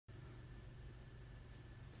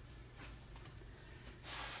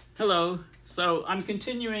Hello, so I'm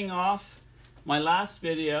continuing off my last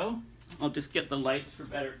video. I'll just get the lights for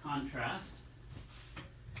better contrast.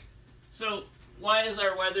 So why has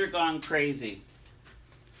our weather gone crazy?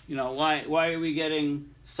 You know, why are we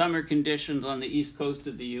getting summer conditions on the east coast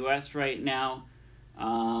of the US right now?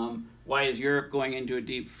 Why is Europe going into a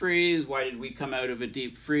deep freeze? Why did we come out of a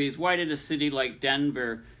deep freeze? Why did a city like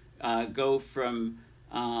Denver go from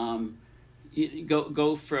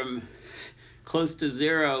close to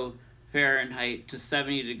 0 Fahrenheit to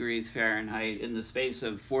 70 degrees Fahrenheit in the space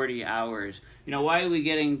of 40 hours? You know, why do we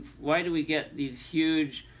get these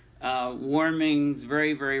huge warmings,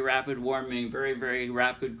 very, very rapid warming, very, very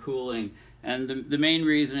rapid cooling? And the main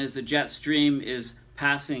reason is the jet stream is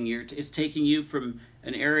passing. It's taking you from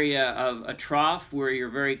an area of a trough where you're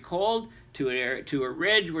very cold to a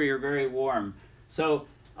ridge where you're very warm. So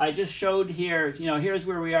I just showed here, you know, here's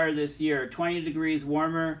where we are this year, 20 degrees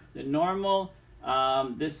warmer than normal.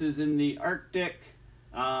 This is in the Arctic,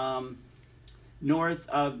 north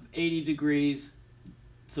of 80 degrees.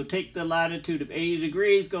 So take the latitude of 80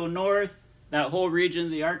 degrees, go north. That whole region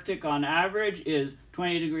of the Arctic on average is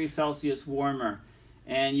 20 degrees Celsius warmer.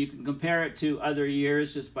 And you can compare it to other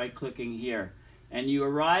years just by clicking here. And you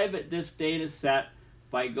arrive at this data set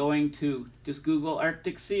by going to just Google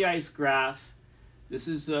Arctic sea ice graphs. This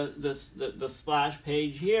is the splash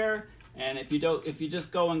page here. And if you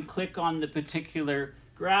just go and click on the particular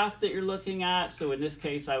graph that you're looking at, so in this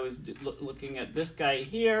case I was looking at this guy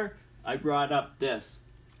here, I brought up this.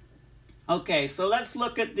 Okay, so let's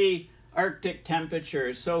look at the Arctic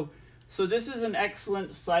temperatures. So this is an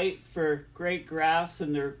excellent site for great graphs,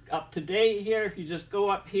 and they're up to date here. If you just go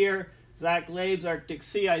up here, Zach Laib's Arctic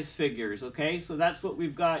sea ice figures, okay? So that's what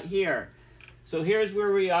we've got here. So here's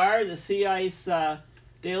where we are, the sea ice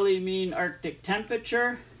daily mean Arctic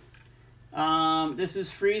temperature. This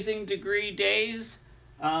is freezing degree days.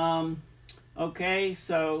 Okay,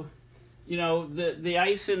 so you know the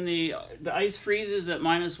ice in the ice freezes at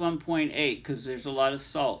 -1.8 because there's a lot of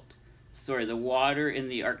salt. Sorry, the water in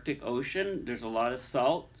the Arctic Ocean, there's a lot of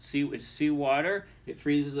salt. It's seawater. It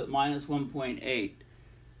freezes at -1.8.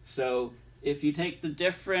 So if you take the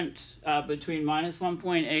difference between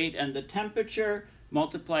 -1.8 and the temperature,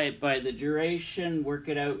 multiply it by the duration, work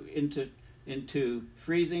it out into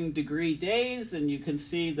freezing degree days, and you can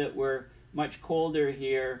see that we're much colder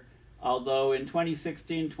here, although in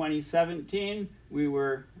 2016, 2017, we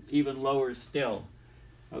were even lower still.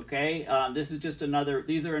 Okay, this is just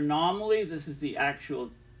these are anomalies. This is the actual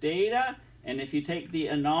data, and if you take the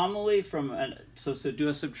anomaly from, so do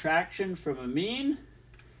a subtraction from a mean,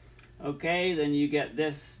 okay, then you get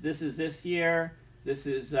this. This is this year. This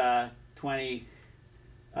is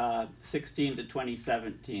 2016 to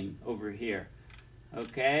 2017 over here.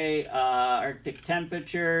 Okay, Arctic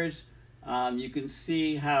temperatures. You can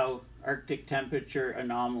see how Arctic temperature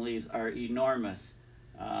anomalies are enormous.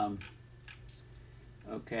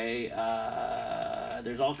 Okay,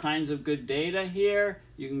 there's all kinds of good data here.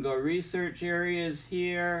 You can go research areas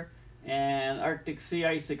here, and Arctic sea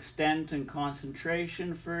ice extent and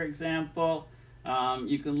concentration, for example.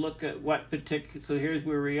 You can look at what particular, so here's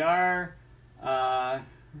where we are,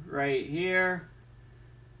 right here.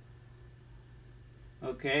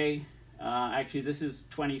 Okay, actually this is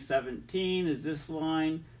 2017 is this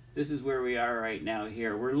line. This is where we are right now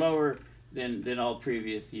here. We're lower than all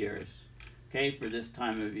previous years, okay, for this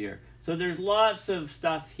time of year. So there's lots of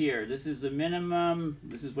stuff here. This is the minimum.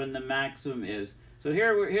 This is when the maximum is. So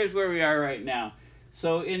here's where we are right now.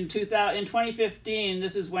 So in 2015,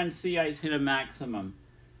 this is when sea ice hit a maximum.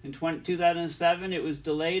 In 2007, it was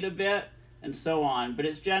delayed a bit, and so on. But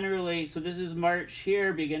it's generally, so this is March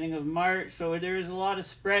here, beginning of March. So there's a lot of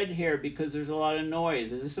spread here because there's a lot of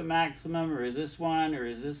noise. Is this a maximum, or is this one, or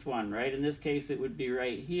is this one, right? In this case, it would be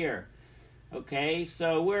right here. Okay,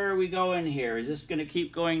 so where are we going here? Is this going to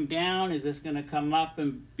keep going down? Is this going to come up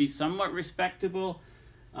and be somewhat respectable?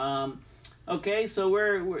 Okay,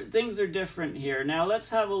 so things are different here. Now let's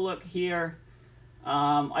have a look here.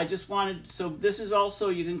 So this is also,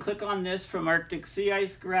 you can click on this from Arctic sea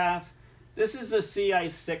ice graphs. This is a sea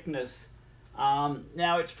ice thickness.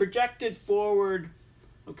 Now it's projected forward.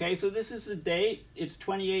 Okay, so this is the date. It's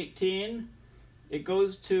 2018. It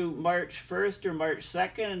goes to March 1st or March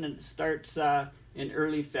 2nd, and it starts in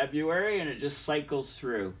early February, and it just cycles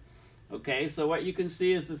through. Okay, so what you can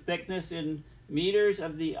see is the thickness in meters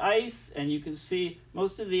of the ice, and you can see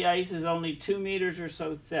most of the ice is only 2 meters or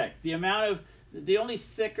so thick. The only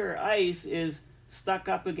thicker ice is stuck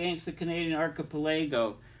up against the Canadian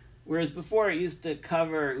archipelago, whereas before it used to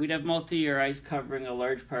we'd have multi-year ice covering a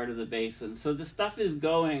large part of the basin. So the stuff is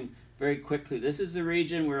going very quickly. This is the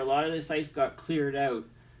region where a lot of this ice got cleared out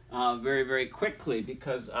very, very quickly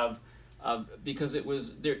because it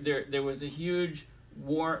was there was a huge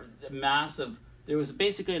mass of, there was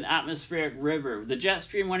basically an atmospheric river. The jet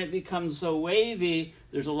stream, when it becomes so wavy,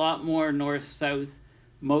 there's a lot more north-south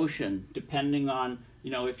motion, depending on,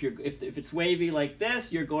 if it's wavy like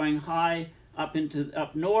this, you're going high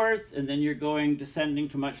up north, and then you're descending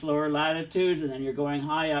to much lower latitudes, and then you're going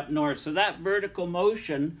high up north. So that vertical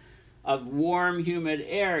motion of warm, humid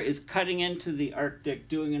air is cutting into the Arctic,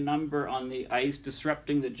 doing a number on the ice,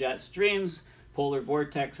 disrupting the jet streams, polar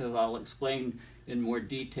vortex, as I'll explain in more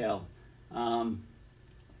detail.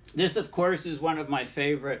 This, of course, is one of my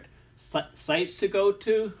favorite sites to go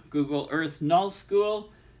to, Google Earth Null School.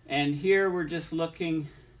 And here we're just looking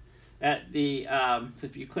at the, so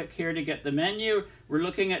if you click here to get the menu, we're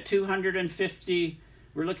looking at 250,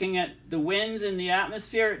 we're looking at the winds in the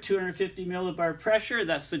atmosphere at 250 millibar pressure.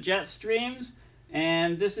 That's the jet streams.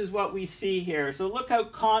 And this is what we see here. So look how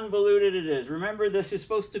convoluted it is. Remember, this is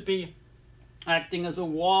supposed to be acting as a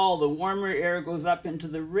wall. The warmer air goes up into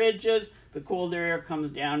the ridges, the colder air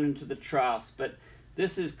comes down into the troughs. But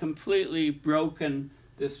this is completely broken,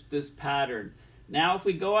 this pattern. Now if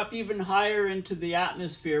we go up even higher into the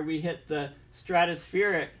atmosphere, we hit the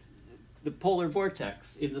stratospheric, the polar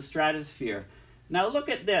vortex in the stratosphere. Now look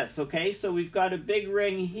at this, okay? So we've got a big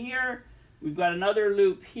ring here, we've got another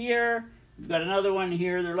loop here, we've got another one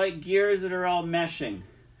here. They're like gears that are all meshing.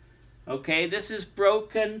 Okay, this is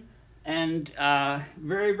broken and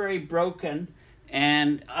very, very broken.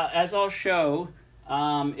 And as I'll show,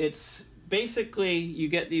 it's basically, you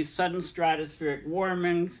get these sudden stratospheric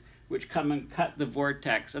warmings which come and cut the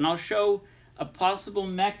vortex. And I'll show a possible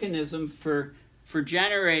mechanism for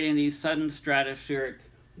generating these sudden stratospheric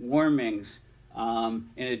warmings in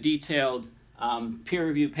a detailed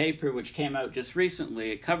peer-reviewed paper which came out just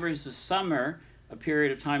recently. It covers the summer, a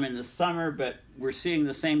period of time in the summer, but we're seeing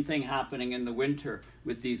the same thing happening in the winter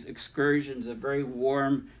with these excursions of very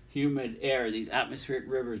warm, humid air, these atmospheric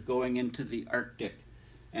rivers going into the Arctic.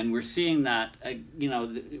 And we're seeing that,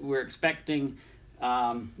 we're expecting,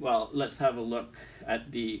 well, let's have a look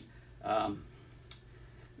at the,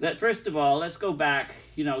 first of all, let's go back,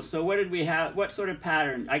 so what did we have, what sort of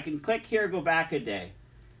pattern? I can click here, go back a day.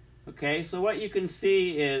 Okay, so what you can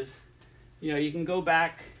see is, you can go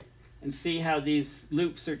back and see how these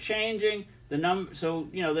loops are changing. The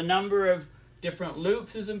number of different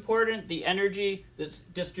loops is important. The energy that's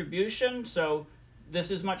distribution. So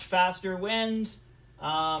this is much faster wind.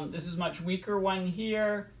 This is much weaker one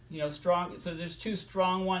here. Strong. So there's two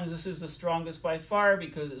strong ones. This is the strongest by far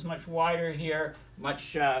because it's much wider here,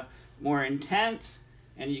 much more intense.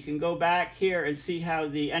 And you can go back here and see how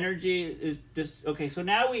the energy is just, okay, so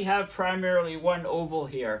now we have primarily one oval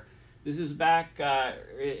here. This is back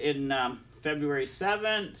in February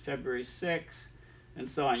 7th, February 6th, and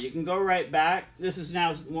so on. You can go right back. This is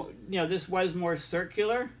now, this was more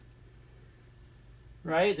circular,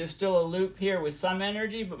 right? There's still a loop here with some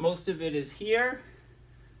energy, but most of it is here.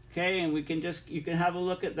 Okay, and we can you can have a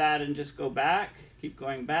look at that and just go back, keep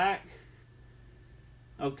going back.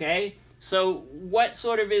 Okay. So what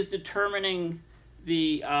sort of is determining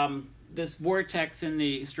the this vortex in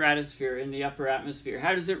the stratosphere, in the upper atmosphere?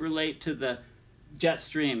 How does it relate to the jet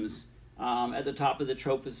streams at the top of the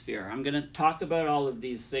troposphere? I'm going to talk about all of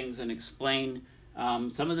these things and explain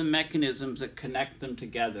some of the mechanisms that connect them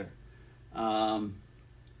together.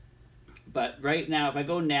 But right now, if I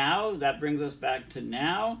go now, that brings us back to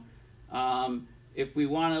now. If we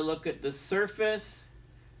want to look at the surface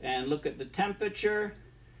and look at the temperature,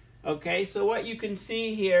 okay, so what you can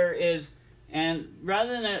see here is, and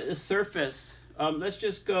rather than at the surface, let's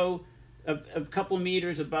just go a couple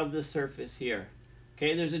meters above the surface here.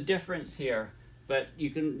 Okay, there's a difference here, but you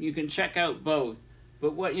can check out both.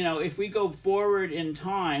 But what, if we go forward in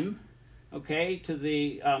time, okay, to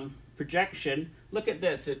the projection, look at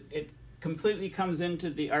this. It completely comes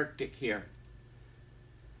into the Arctic here.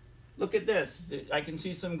 Look at this. I can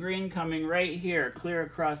see some green coming right here, clear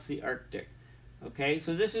across the Arctic. Okay,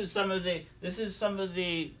 so this is some of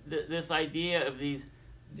this idea of these,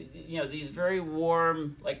 these very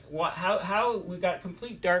warm, like how we've got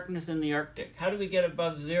complete darkness in the Arctic. How do we get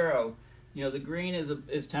above zero? The green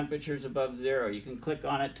is temperatures above zero. You can click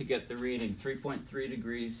on it to get the reading. 3.3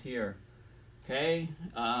 degrees here. Okay,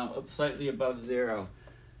 slightly above zero.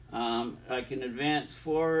 I can advance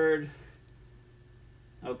forward.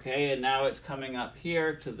 Okay, and now it's coming up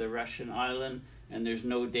here to the Russian island, and there's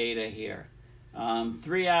no data here.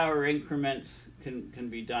 3-hour increments can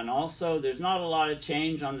be done also. There's not a lot of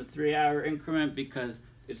change on the 3-hour increment because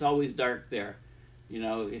it's always dark there.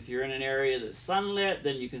 If you're in an area that's sunlit,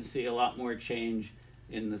 then you can see a lot more change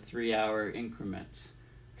in the 3-hour increments.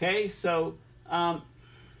 Okay, so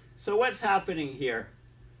what's happening here?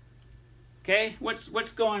 Okay,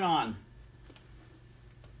 what's going on?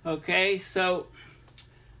 Okay, so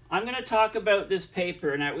I'm going to talk about this paper,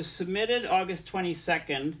 and it was submitted August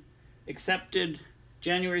 22nd, accepted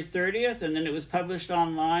January 30th, and then it was published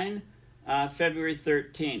online February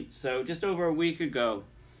 13th, so just over a week ago.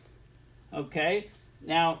 Okay,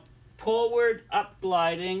 now poleward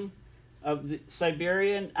upgliding of the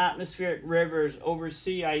Siberian atmospheric rivers over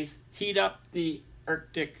sea ice heat up the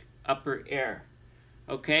Arctic upper air.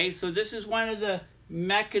 Okay, so this is one of the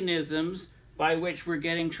mechanisms by which we're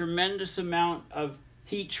getting tremendous amount of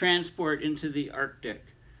heat transport into the Arctic.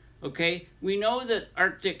 Okay, we know that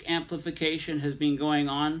Arctic amplification has been going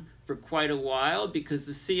on for quite a while because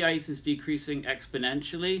the sea ice is decreasing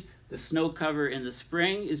exponentially. The snow cover in the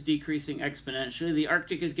spring is decreasing exponentially. The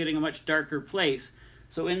Arctic is getting a much darker place.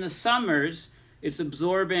 So in the summers, it's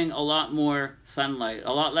absorbing a lot more sunlight.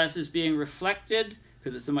 A lot less is being reflected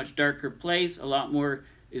because it's a much darker place. A lot more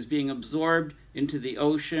is being absorbed into the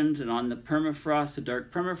oceans and on the permafrost, the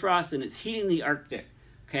dark permafrost, and it's heating the Arctic.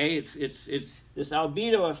 Okay, it's this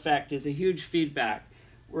albedo effect is a huge feedback.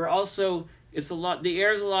 We're also, the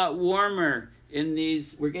air is a lot warmer in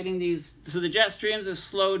these, we're getting these, so the jet streams have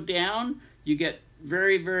slowed down. You get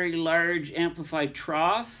very, very large amplified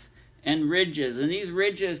troughs and ridges. And these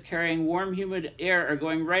ridges carrying warm, humid air are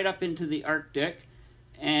going right up into the Arctic,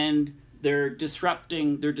 and they're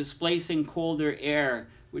displacing colder air,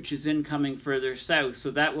 which is incoming further south. So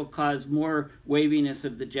that will cause more waviness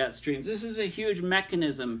of the jet streams. This is a huge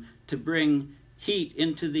mechanism to bring heat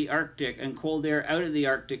into the Arctic and cold air out of the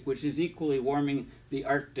Arctic, which is equally warming the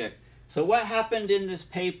Arctic. So what happened in this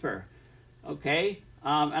paper? Okay,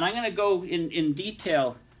 and I'm going to go in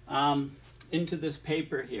detail into this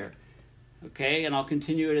paper here. Okay, and I'll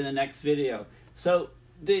continue it in the next video. So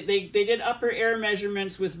they did upper air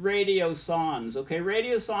measurements with radiosondes. Okay,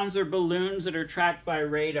 radiosondes are balloons that are tracked by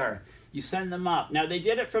radar. You send them up. Now they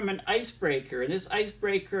did it from an icebreaker, and this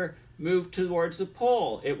icebreaker moved towards the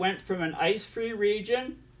pole. It went from an ice-free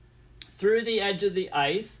region through the edge of the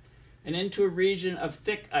ice and into a region of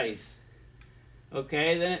thick ice.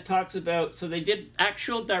 Okay, then it talks about, so they did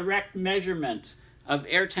actual direct measurements of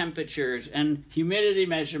air temperatures and humidity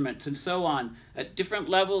measurements and so on at different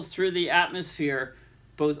levels through the atmosphere,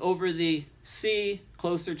 both over the sea,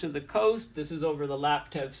 closer to the coast, this is over the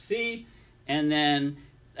Laptev Sea, and then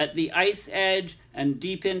at the ice edge and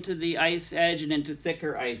deep into the ice edge and into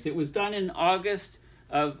thicker ice. It was done in August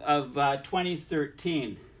of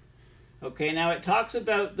 2013. Okay, now it talks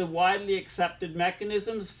about the widely accepted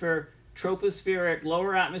mechanisms for tropospheric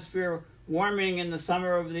lower atmosphere warming in the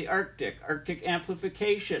summer over the Arctic, Arctic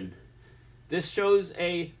amplification. This shows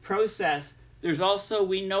a process. There's also,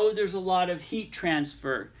 we know there's a lot of heat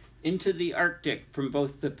transfer into the Arctic from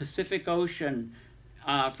both the Pacific Ocean,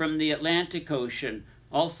 from the Atlantic Ocean,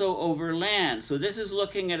 also over land. So this is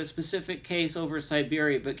looking at a specific case over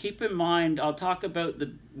Siberia, but keep in mind, I'll talk about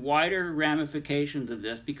the wider ramifications of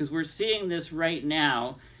this because we're seeing this right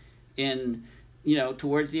now in,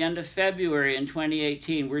 towards the end of February in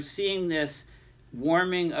 2018. We're seeing this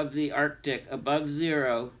warming of the Arctic above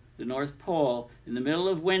zero, the North Pole, in the middle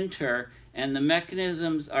of winter, and the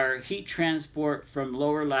mechanisms are heat transport from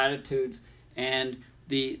lower latitudes, and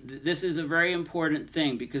this is a very important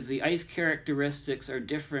thing because the ice characteristics are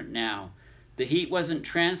different now. The heat wasn't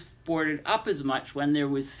transported up as much when there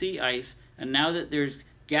was sea ice, and now that there's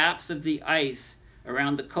gaps of the ice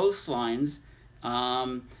around the coastlines,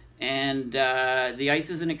 and the ice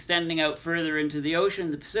isn't extending out further into the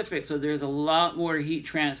ocean, the Pacific, so there's a lot more heat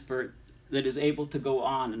transport that is able to go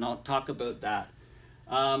on, and I'll talk about that.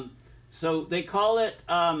 So they call it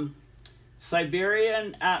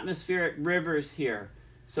Siberian atmospheric rivers here.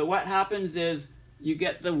 So what happens is you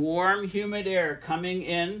get the warm, humid air coming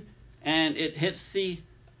in, and it hits the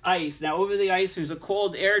ice. Now over the ice there's a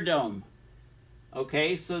cold air dome.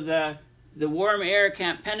 Okay, so the warm air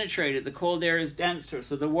can't penetrate it. The cold air is denser,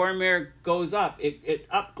 so the warm air goes up. It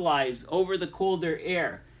upglides over the colder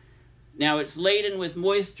air. Now it's laden with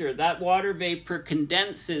moisture. That water vapor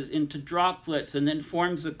condenses into droplets and then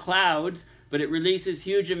forms the clouds, but it releases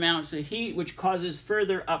huge amounts of heat, which causes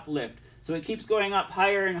further uplift. So it keeps going up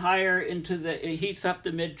higher and higher it heats up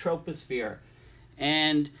the mid-troposphere.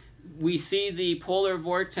 And we see the polar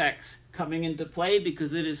vortex coming into play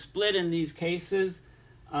because it is split in these cases.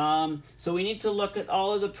 So we need to look at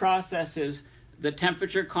all of the processes, the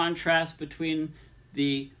temperature contrast between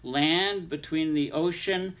the land, between the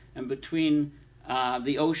ocean, and between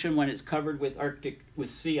the ocean when it's covered with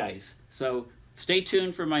sea ice. So stay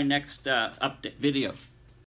tuned for my next update video.